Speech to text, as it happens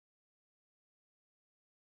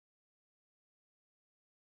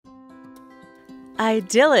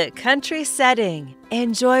Idyllic country setting.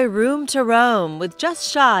 Enjoy room to roam with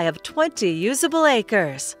just shy of 20 usable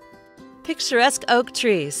acres. Picturesque oak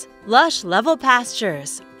trees, lush level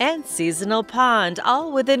pastures, and seasonal pond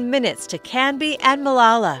all within minutes to Canby and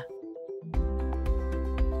Malala.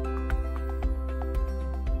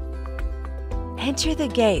 Enter the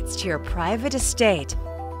gates to your private estate.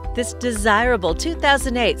 This desirable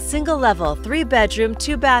 2008 single-level 3-bedroom,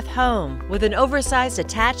 2-bath home with an oversized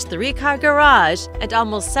attached 3-car garage and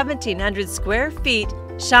almost 1,700 square feet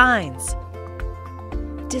shines.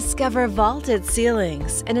 Discover vaulted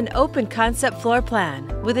ceilings and an open-concept floor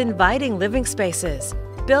plan with inviting living spaces,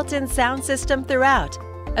 built-in sound system throughout,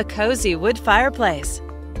 a cozy wood fireplace,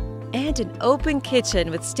 and an open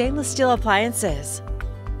kitchen with stainless steel appliances.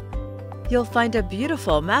 You'll find a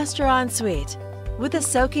beautiful master ensuite with a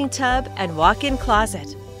soaking tub and walk-in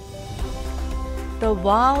closet. The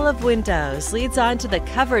wall of windows leads onto the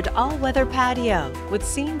covered all-weather patio with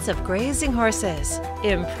scenes of grazing horses,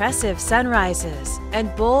 impressive sunrises,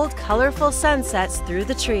 and bold, colorful sunsets through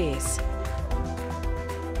the trees.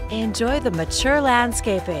 Enjoy the mature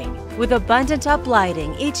landscaping with abundant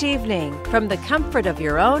uplighting each evening from the comfort of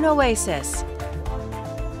your own oasis.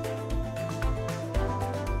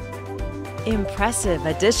 Impressive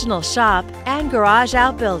additional shop and garage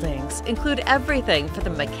outbuildings include everything for the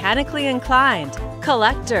mechanically inclined,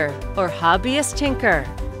 collector, or hobbyist tinker,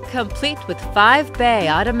 complete with 5-bay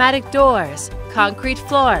automatic doors, concrete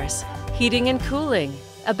floors, heating and cooling,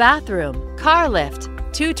 a bathroom, car lift,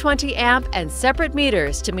 220-amp and separate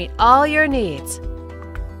meters to meet all your needs.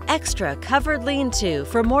 Extra covered lean-to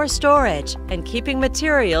for more storage and keeping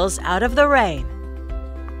materials out of the rain.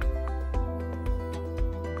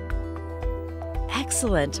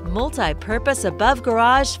 Excellent multi-purpose above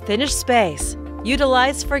garage finished space,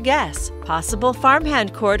 utilized for guests, possible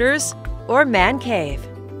farmhand quarters, or man cave.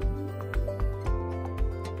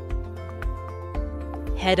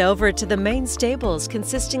 Head over to the main stables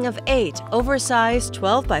consisting of 8 oversized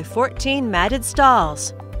 12x14 matted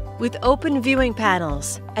stalls with open viewing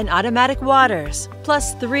panels and automatic waters,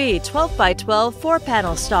 plus 3 12x12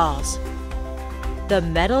 4-panel stalls. The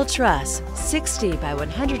metal truss 60 by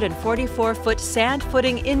 144-foot sand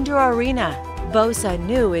footing indoor arena boasts a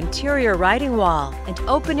new interior riding wall and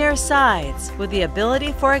open-air sides with the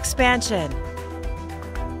ability for expansion.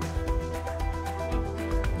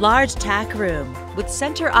 Large tack room with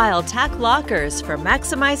center aisle tack lockers for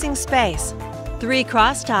maximizing space, 3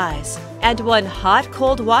 cross ties, and 1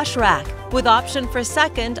 hot-cold wash rack with option for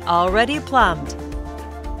second already plumbed.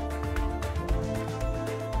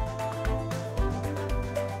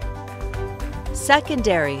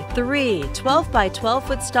 Secondary 3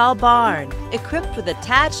 12x12-foot stall barn equipped with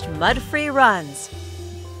attached mud-free runs.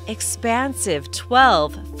 Expansive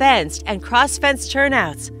 12 fenced and cross-fenced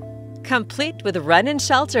turnouts, complete with run-in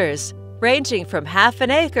shelters ranging from ½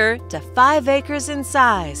 an acre to 5 acres in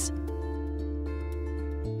size.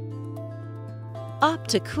 Opt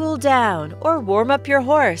to cool down or warm up your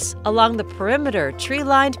horse along the perimeter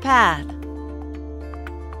tree-lined path.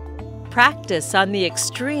 Practice on the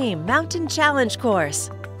extreme mountain challenge course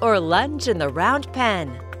or lunge in the round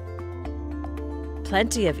pen.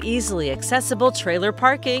 Plenty of easily accessible trailer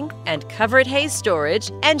parking and covered hay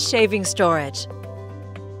storage and shaving storage.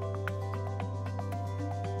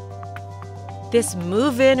 This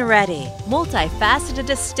move-in ready, multifaceted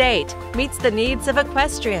estate meets the needs of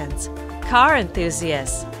equestrians, car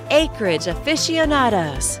enthusiasts, acreage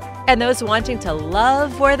aficionados, and those wanting to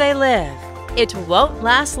love where they live. It won't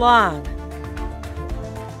last long.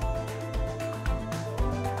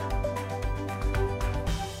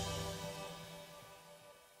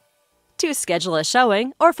 To schedule a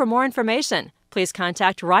showing or for more information, please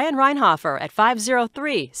contact Ryann Reinhofer at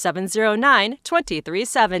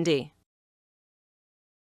 503-709-2370.